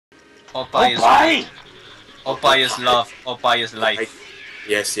Oppai is Oppai! Oppai is love. Oppai is life.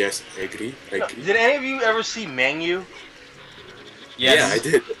 Yes, yes, I agree. I agree. Did any of you ever see Menu? Yes. Yeah, I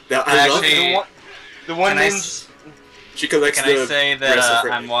did. I love Actually, it. The one can I ninja. She collects Can I the say rest of that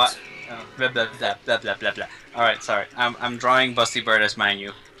her I'm eggs. what? Blah blah blah blah blah blah blah. All right, sorry. I'm drawing Busty Bird as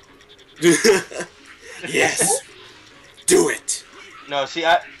Manu. Yes, do it. No, see,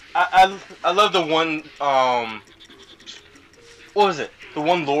 I love the one. What was it? The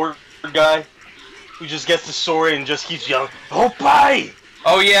one Lord guy who just gets the sword and just keeps yelling, "Oppai!"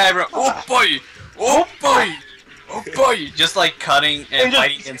 Oh yeah, I wrote Oppai, Oppai, Oppai. Just like cutting and just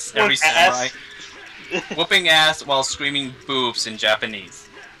fighting against every samurai, ass. whooping ass while screaming boobs in Japanese.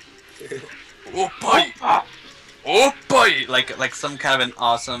 Oppai, Oppai, like some kind of an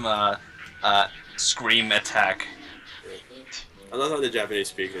awesome scream attack. I love how the Japanese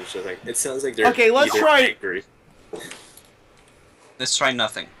speak. It's just like it sounds like they're Okay, let's either try- angry. Let's try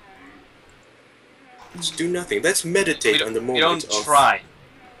nothing. Just do nothing. Let's meditate on the You moment don't of. try.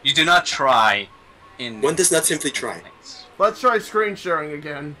 You do not try. In One does not simply try. Let's try screen sharing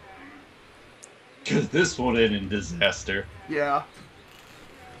again. Because this won't end in disaster. Yeah.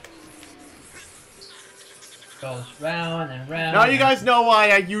 Goes round and round. Now you guys know why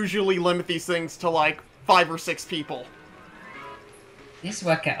I usually limit these things to like 5 or 6 people. This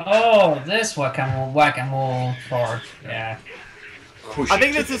whack-a-mole part. Yeah. I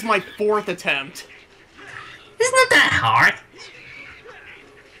think this is my 4th attempt. It's not that hard.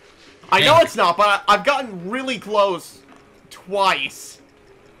 I know it's not, but I've gotten really close twice.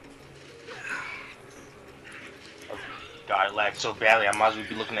 God, I lagged so badly. I might as well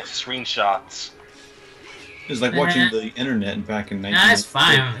be looking at screenshots. It's like watching the internet back in 19. Nah, it's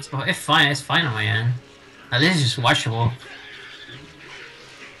fine. It's fine on my end. At least it's just watchable.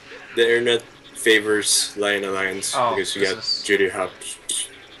 The internet favors Lion Alliance because you got Judy Hop.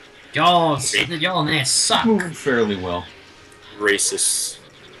 Y'all nets suck. Moving fairly well. Racist.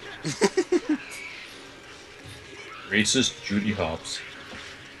 Racist Judy Hopps.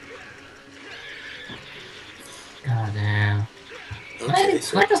 God damn. Okay,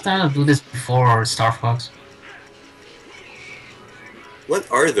 Why does Dino do this before Star Fox? what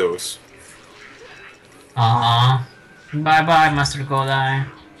are those? Bye bye, Master Godai.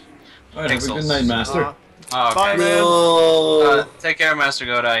 Alright, have a good night, Master. Oh, Bye, okay. man. No. Take care, Master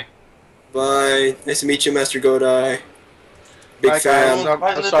Godai. Bye. Nice to meet you, Master Godai. Big Bye, fan.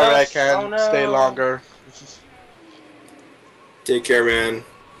 guys. I'm sorry I can't stay longer. Take care, man.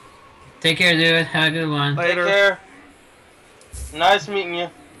 Take care, dude. Have a good one. Take care. Nice meeting you.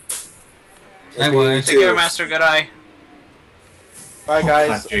 Likewise. Take care, Master Godai. Bye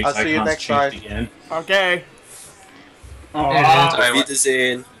guys, Jake's I'll see you icons next changed time. again. Okay. Yeah, Sorry, Auf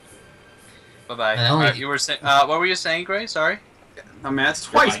Wiedersehen. Bye bye. I only- Alright, you were saying. What were you saying, Gray? Sorry. Oh man, that's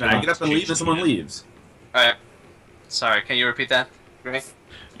twice, man. I get up and leave and someone leaves. Alright. Sorry. Can you repeat that, Gray?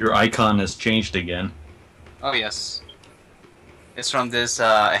 Your icon has changed again. Oh yes. It's from this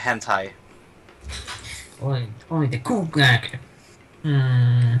hentai. Only the cool guy.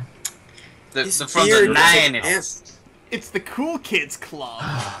 From the line. It's the Cool Kids Club.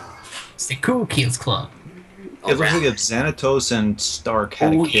 It's the Cool Kids Club. It looks like if Xanatos and Stark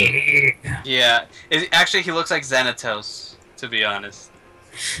had a kid. Yeah. Actually, he looks like Xanatos. To be honest.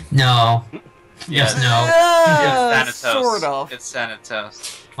 No. Yes. No. Yeah, It's Xanatos. sort of. It's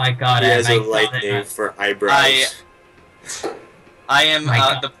Xanatos. My God, He has my a light God, name for eyebrows. I am My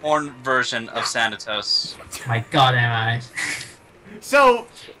God. the porn version of Xanatos. My God, am I? So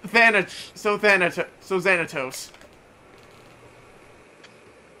Xanatos.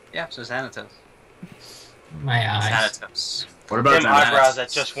 Yeah, so Xanatos. My eyes. Xanatos. What about Them eyebrows that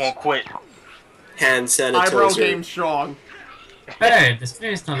just won't quit. Hand Eyebrow sanitizer. game strong. Better. The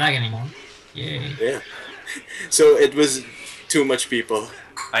stream is not lag anymore. Yay. Yeah. So it was too much people.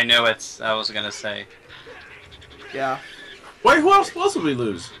 I knew it. I was gonna say. Yeah. Wait, who else would we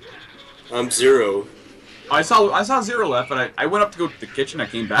lose? Zero. I saw Zero left, but I went up to go to the kitchen. I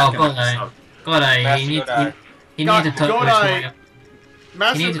came back. Oh, and Godai. Godai, Master you need Godai. you need to talk Godai. with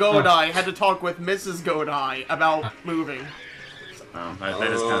Master You need to- Godai had to talk with Mrs. Godai about moving. Oh,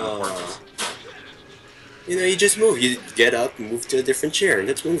 that is kind of important. You know, you just move. You get up, move to a different chair.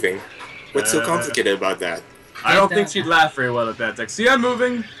 That's moving. What's so complicated about that? I don't think she'd laugh very well at that. It's like, see, I'm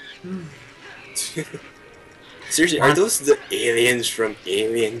moving. Seriously, are those the aliens from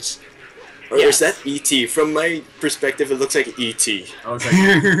Aliens? Or is that E.T.? From my perspective, it looks like E.T. Oh, it's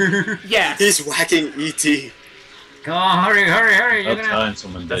like, Yes. He's whacking E.T. Come on, hurry! You're About gonna. time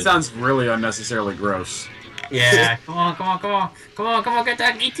someone that did. sounds really unnecessarily gross. Yeah. Come on! Get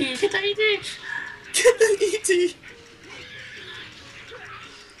that ET! Get that ET! Get that E.T.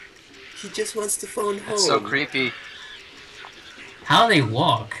 He just wants to phone home. It's so creepy. How they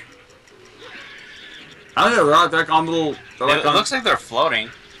walk? I don't know, they're like on little... It looks like they're floating.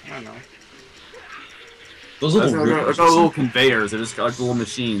 I don't know. Those They're little like rippers. little conveyors. They're just like little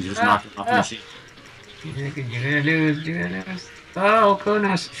machines. You're just knocking off the machine. You're gonna lose. You're gonna lose. Oh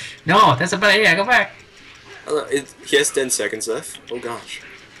goodness! No, that's a bad idea. Go back. He has 10 seconds left. Oh gosh.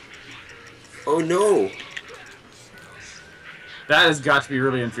 Oh no. That has got to be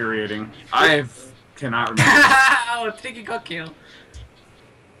really infuriating. I cannot remember. Oh, Tricky got killed.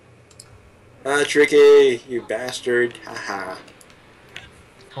 Ah, Tricky, you bastard. Haha.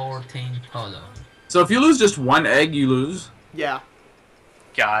 14. Hold on. So if you lose just one egg, you lose? Yeah.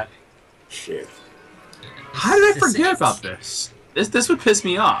 God. Shit. How did I forget about this? This would piss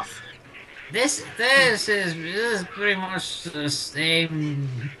me off. This is pretty much the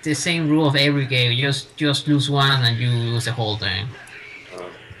same rule of every game. You just lose one and you lose the whole thing.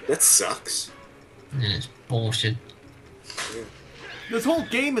 That sucks. And it's bullshit. This whole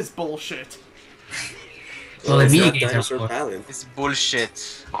game is bullshit. Well, the it's mini not games are Dinosaur fun. Palin. It's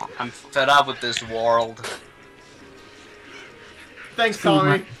bullshit. I'm fed up with this world. Thanks, Screw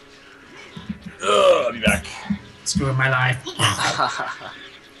my- Tommy. I'll be back. Screw my life.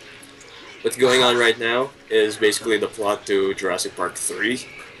 What's going on right now is basically the plot to Jurassic Park 3.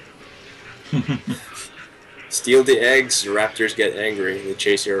 Steal the eggs, the raptors get angry, they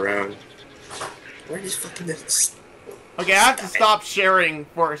chase you around. Where are these fucking... Okay, I have to stop sharing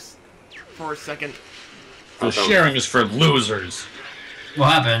for a second. The sharing is for losers.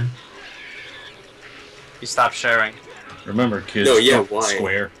 What happened? You stop sharing. Remember, kids. No, yeah, vote why?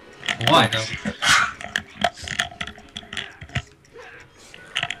 Square. Why though?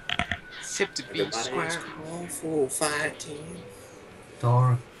 Tip to be Everybody square. is all full fighting.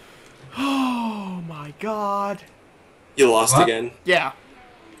 Door. Oh my god. You lost What? again? Yeah.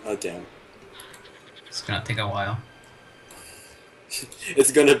 Oh damn. It's gonna take a while.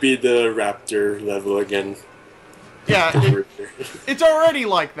 It's gonna be the raptor level again. Yeah, it's already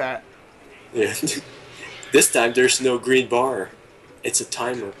like that. Yeah. This time there's no green bar. It's a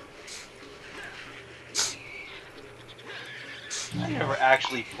timer. I never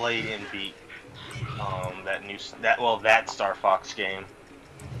actually played and beat that Star Fox game.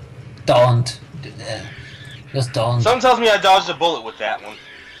 Don't do that. Just don't. Something tells me I dodged a bullet with that one.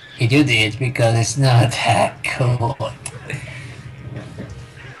 You do this because it's not that cool.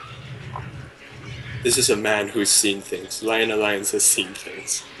 This is a man who's seen things. Lion Alliance has seen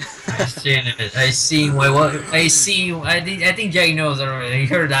things. I seen it. I seen what I see. I think Jay knows already. He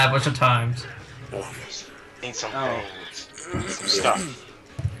heard that a bunch of times. Oh. Seen some Oh. things. Some stuff.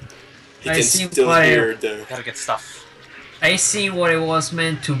 He I can see still why- hear the... Gotta get stuff. I see what it was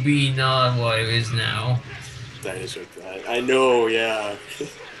meant to be, not what it is now. dinosaur planet. I know, yeah.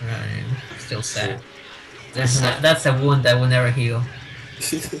 Right. Still sad. That's a wound that will never heal.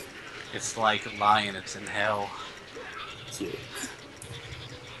 It's like a lion, it's in hell. Yeah.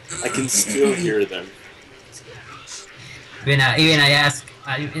 I can still hear them. Even I asked.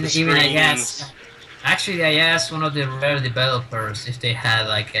 Actually, I asked one of the rare developers if they had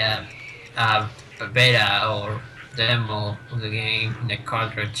like a beta or demo of the game in the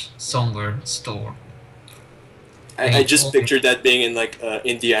cartridge somewhere store. I just pictured that being in like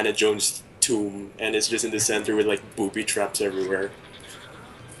Indiana Jones' tomb, and it's just in the center with like booby traps everywhere.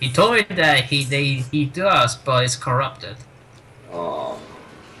 He told me that he does, but it's corrupted. Oh.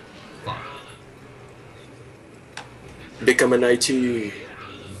 Fuck. Become an IT.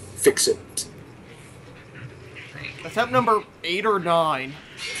 Fix it. That's up number 8 or 9.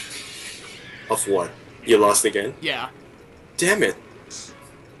 Of what? You lost again? Yeah. Damn it.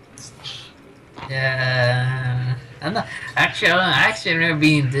 Yeah, I'm not actually. I've never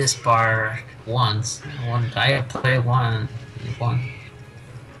been in this part once. I played one. I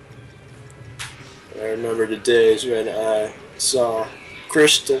remember the days when I saw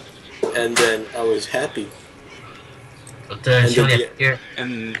Crystal, and then I was happy. But And she then only the- appeared.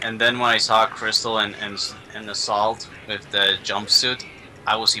 And then when I saw Crystal and Assault with the jumpsuit,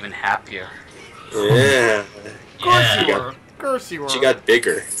 I was even happier. Yeah. Of course Yeah. you were. Of course you were. She got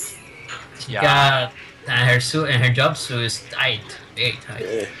bigger. She Yeah. got and her suit and her jumpsuit is tight, big tight.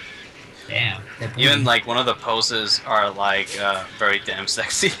 Yeah. Damn. Even like one of the poses are like very damn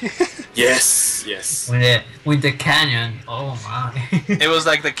sexy. Yes, yes. with the canyon. Oh my. It was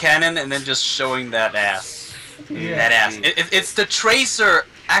like the cannon and then just showing that ass. That ass. It's the Tracer.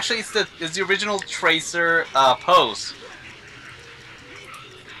 Actually, it's the original Tracer pose.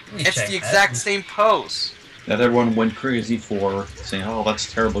 It's the exact same pose. That everyone went crazy for, saying, "Oh,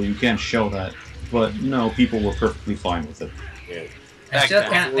 that's terrible. You can't show that." But no, people were perfectly fine with it. Yeah. I still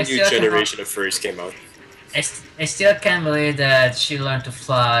then. can't. When new generation of furs came out. I still can't believe that she learned to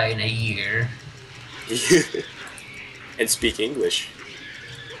fly in a year. And speak English.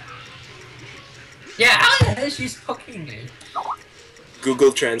 Yeah, how the hell she spoke English?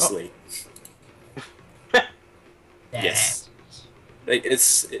 Google Translate. Yeah. Yes. Like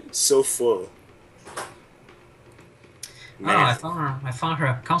it's so full. Oh, Man, I found her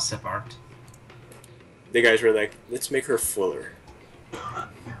a concept art. the guys were like, let's make her fuller.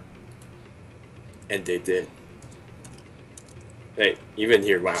 And they did. Like, even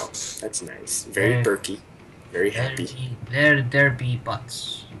here, wow, that's nice. Very Yeah. perky. Very happy. There be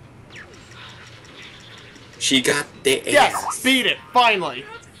butts. She got the ass. Yes, beat it, finally.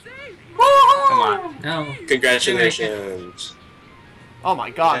 Come on. No. Congratulations. Oh my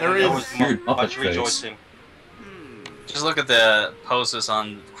god, there There is. was Weird much Muppet face. rejoicing. Just look at the poses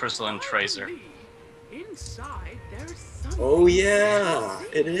on Crystal and Tracer. Inside, there's something. Oh yeah,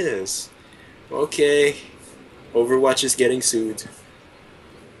 it is. Okay. Overwatch is getting sued.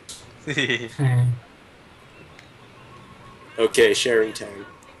 Okay, sharing time.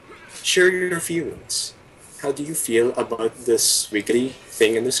 Share your feelings. How do you feel about this wiggly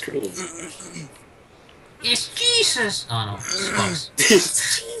thing on the screen? It's Jesus! Oh no, it's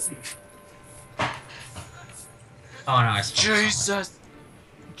Fox. Oh no, it's Fox. Jesus!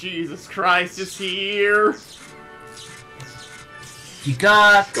 Jesus Christ is here. You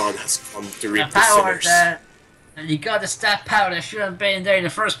got God has come to the reap the power sinners. that... And you got the stat power that shouldn't have been there in the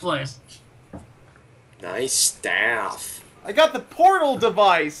first place. Nice staff. I got the portal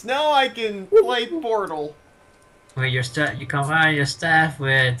device. Now I can play Portal. Wait, you combine your staff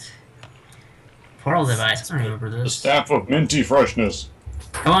with... Portal device, I don't remember The this. staff of minty freshness.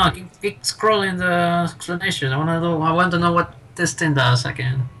 Come on, keep scrolling the explanation. I want to know what this thing does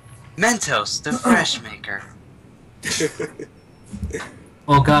again. Mentos, the fresh maker.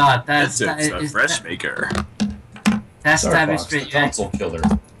 Oh god, That's that a is fresh maker. that's Star stab Fox, is the radioactive. console killer.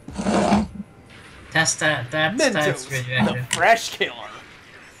 That's stab is Mentos, the radioactive. fresh killer.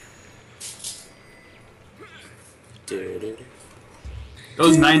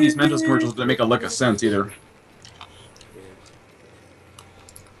 Those 90s Mentos commercials didn't make a lick of sense either.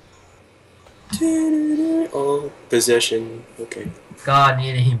 Oh, possession. Okay. God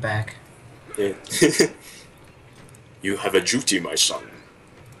needed him back. Yeah. You have a duty, my son.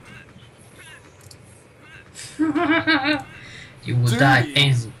 You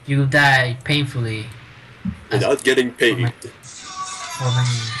will die painfully. Without getting paid. For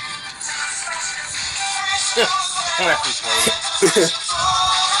many.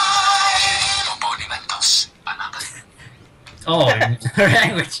 Oh,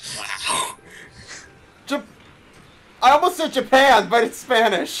 language. Wow. I almost said Japan, but it's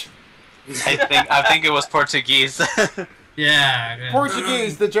Spanish. I think it was Portuguese. Yeah. good.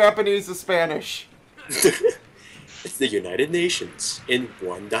 Portuguese, the Japanese, the Spanish. It's the United Nations in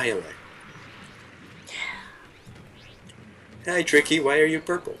one dialect. Hi, Tricky. Why are you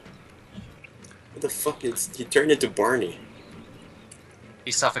purple? What the fuck? He turned into Barney.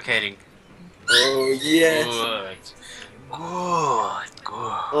 He's suffocating. Oh yes. Good. Good.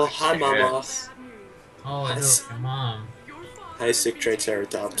 Oh hi, Mama. Oh, look, your mom. Hi, sick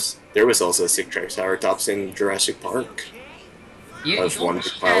Triceratops. There was also a sick Triceratops in Jurassic Park. You, Of one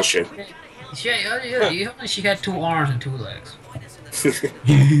big pile of shit. She had 2 arms and 2 legs.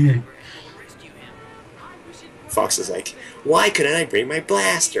 Fox is like, why couldn't I bring my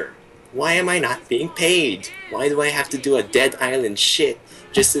blaster? Why am I not being paid? Why do I have to do a Dead Island shit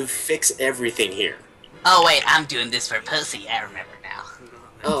just to fix everything here? Oh wait, I'm doing this for pussy. I remember now.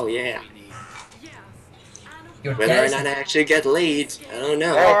 Oh yeah. Your Whether or dad not I actually get laid, I don't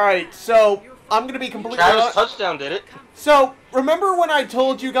know. Alright, so I'm gonna be completely Travis honest. touchdown did it. So, remember when I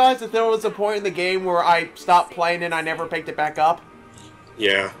told you guys that there was a point in the game where I stopped playing and I never picked it back up?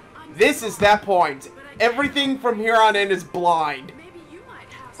 Yeah. This is that point. Everything from here on in is blind.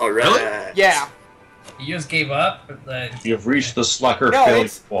 Alright. Yeah. You just gave up? Like, You've reached the slacker No, failure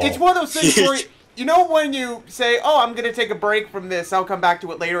it's wall. one of those things where, you know when you say, oh, I'm gonna take a break from this, I'll come back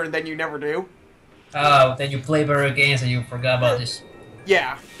to it later, and then you never do? oh, then you play better games and you forgot about this.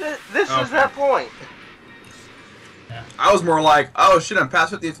 Yeah. This is that point. I was more like, oh shit, I'm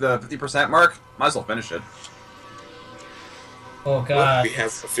past 50 to the 50% mark. Might as well finish it. Oh Well, god. we have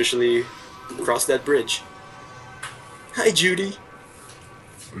officially crossed that bridge. Hi, Judy.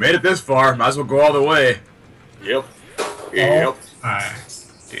 Made it this far. Might as well go all the way. Yep. Yep. Alright.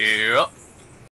 Yep.